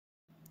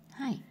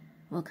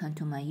welcome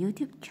to my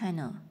YouTube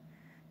channel.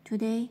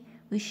 Today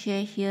we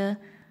share here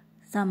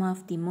some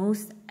of the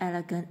most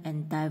elegant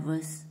and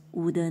diverse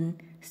wooden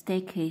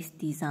staircase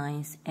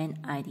designs and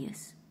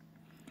ideas.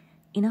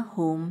 In a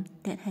home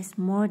that has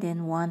more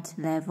than one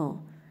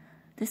level,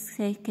 the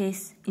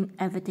staircase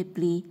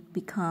inevitably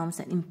becomes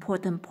an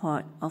important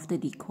part of the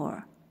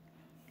decor.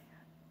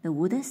 The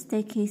wooden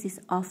staircase is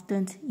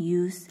often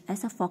used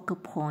as a focal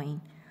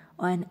point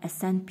or an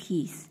accent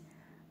piece,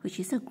 which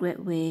is a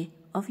great way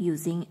of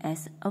using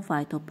as a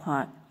vital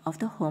part of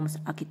the home's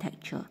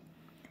architecture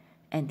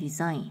and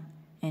design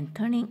and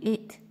turning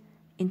it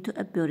into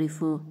a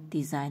beautiful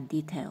design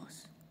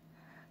details.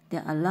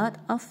 There are a lot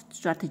of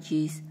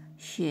strategies,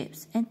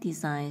 shapes, and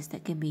designs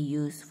that can be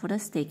used for the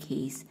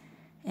staircase,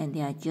 and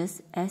they are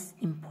just as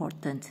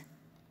important.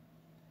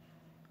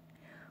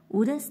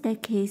 Wooden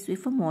staircase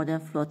with a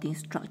modern floating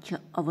structure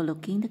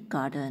overlooking the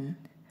garden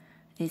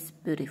is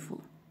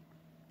beautiful.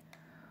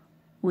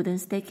 Wooden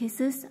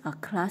staircases are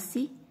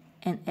classy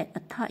and add a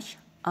touch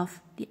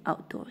of the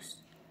outdoors.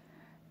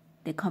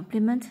 They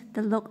complement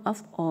the look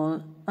of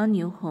all our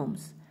new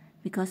homes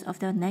because of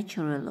their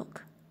natural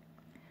look.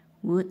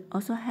 Wood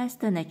also has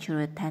the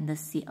natural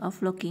tendency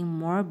of looking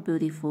more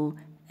beautiful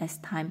as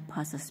time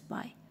passes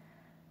by,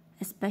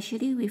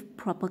 especially with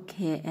proper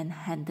care and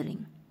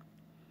handling.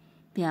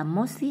 They are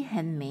mostly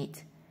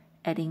handmade,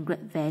 adding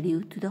great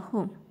value to the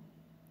home.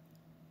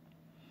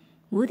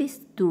 Wood is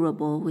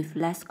durable with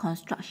less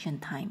construction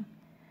time,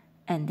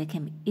 and they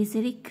can be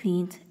easily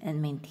cleaned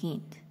and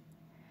maintained.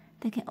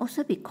 They can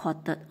also be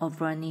coated or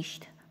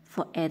varnished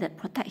for added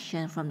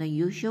protection from the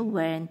usual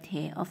wear and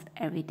tear of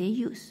everyday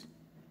use.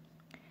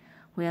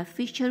 We are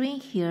featuring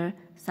here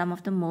some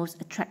of the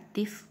most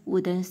attractive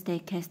wooden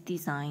staircase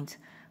designs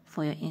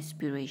for your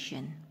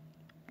inspiration.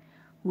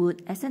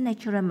 Wood as a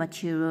natural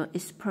material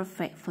is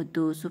perfect for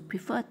those who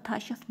prefer a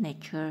touch of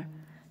nature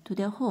to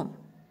their home.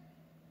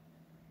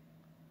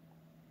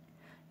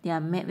 They are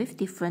made with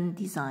different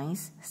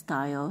designs,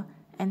 style,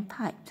 and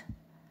type.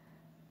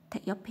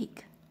 Take your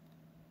pick.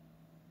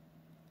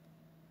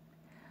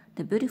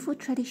 The beautiful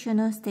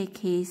traditional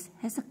staircase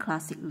has a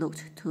classic look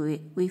to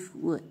it with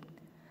wood.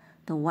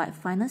 The white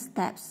final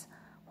steps,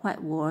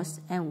 white walls,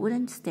 and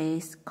wooden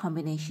stairs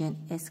combination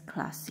is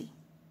classy.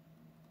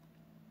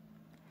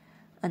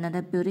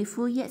 Another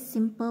beautiful yet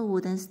simple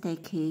wooden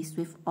staircase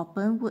with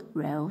open wood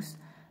rails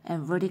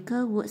and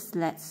vertical wood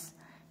slats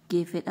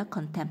give it a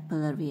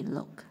contemporary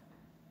look.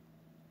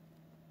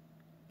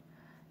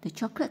 The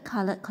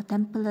chocolate-colored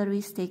contemporary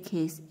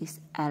staircase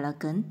is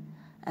elegant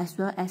as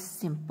well as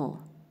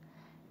simple.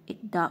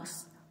 It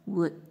darks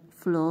wood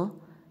floor,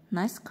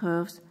 nice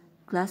curves,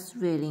 glass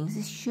railings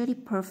is surely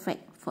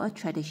perfect for a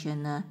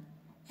traditional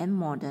and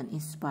modern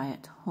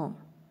inspired home.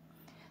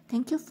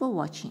 Thank you for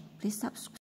watching. Please subscribe.